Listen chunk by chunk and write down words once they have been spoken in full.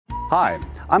Hi,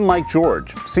 I'm Mike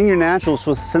George, Senior Naturalist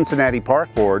with Cincinnati Park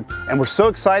Board, and we're so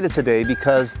excited today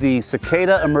because the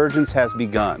cicada emergence has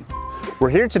begun. We're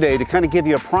here today to kind of give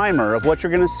you a primer of what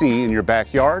you're going to see in your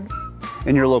backyard,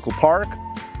 in your local park.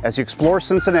 As you explore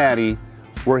Cincinnati,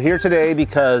 we're here today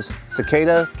because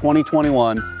Cicada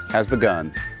 2021 has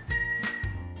begun.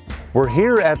 We're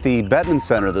here at the Bettman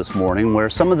Center this morning where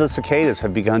some of the cicadas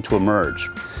have begun to emerge.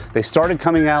 They started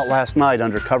coming out last night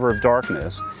under cover of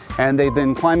darkness, and they've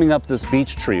been climbing up this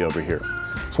beech tree over here.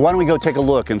 So why don't we go take a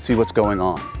look and see what's going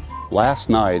on. Last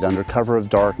night, under cover of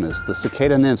darkness, the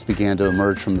cicada nymphs began to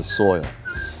emerge from the soil.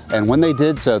 And when they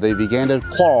did so, they began to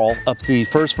crawl up the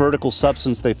first vertical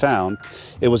substance they found.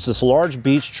 It was this large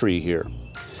beech tree here.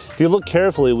 If you look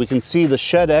carefully, we can see the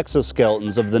shed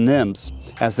exoskeletons of the nymphs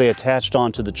as they attached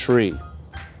onto the tree.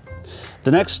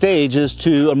 The next stage is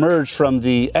to emerge from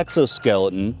the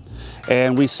exoskeleton,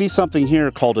 and we see something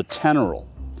here called a teneral.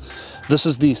 This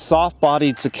is the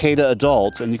soft-bodied cicada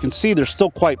adult, and you can see they're still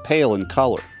quite pale in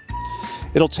color.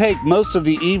 It'll take most of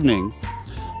the evening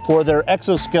for their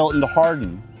exoskeleton to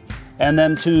harden and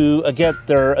then to get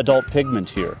their adult pigment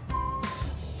here.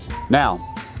 Now,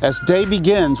 as day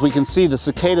begins, we can see the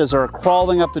cicadas are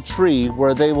crawling up the tree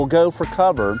where they will go for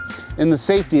cover in the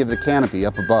safety of the canopy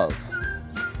up above.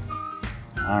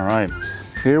 All right,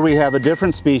 here we have a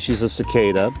different species of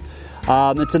cicada.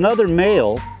 It's another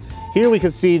male. Here we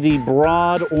can see the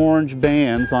broad orange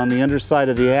bands on the underside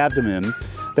of the abdomen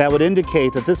that would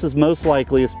indicate that this is most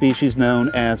likely a species known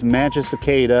as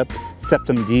Magicicada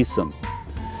septemdecim.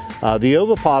 The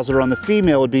ovipositor on the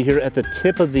female would be here at the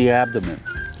tip of the abdomen.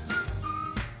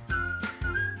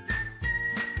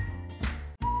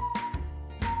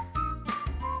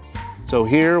 So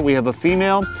here we have a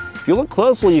female. If you look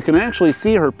closely, you can actually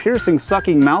see her piercing,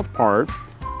 sucking mouth part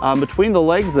between the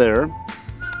legs there.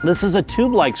 This is a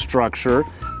tube-like structure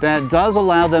that does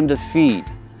allow them to feed.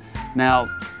 Now,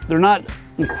 they're not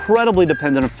incredibly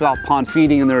dependent upon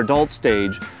feeding in their adult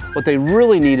stage. What they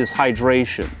really need is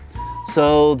hydration.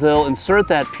 So they'll insert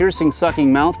that piercing,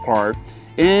 sucking mouth part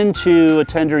into a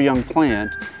tender young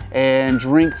plant and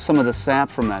drink some of the sap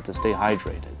from that to stay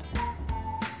hydrated.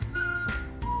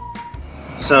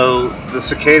 So the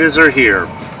cicadas are here.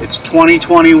 It's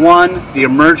 2021, the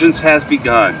emergence has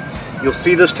begun. You'll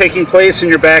see this taking place in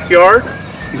your backyard.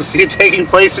 You'll see it taking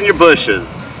place in your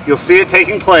bushes. You'll see it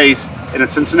taking place in a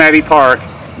Cincinnati park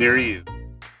near you.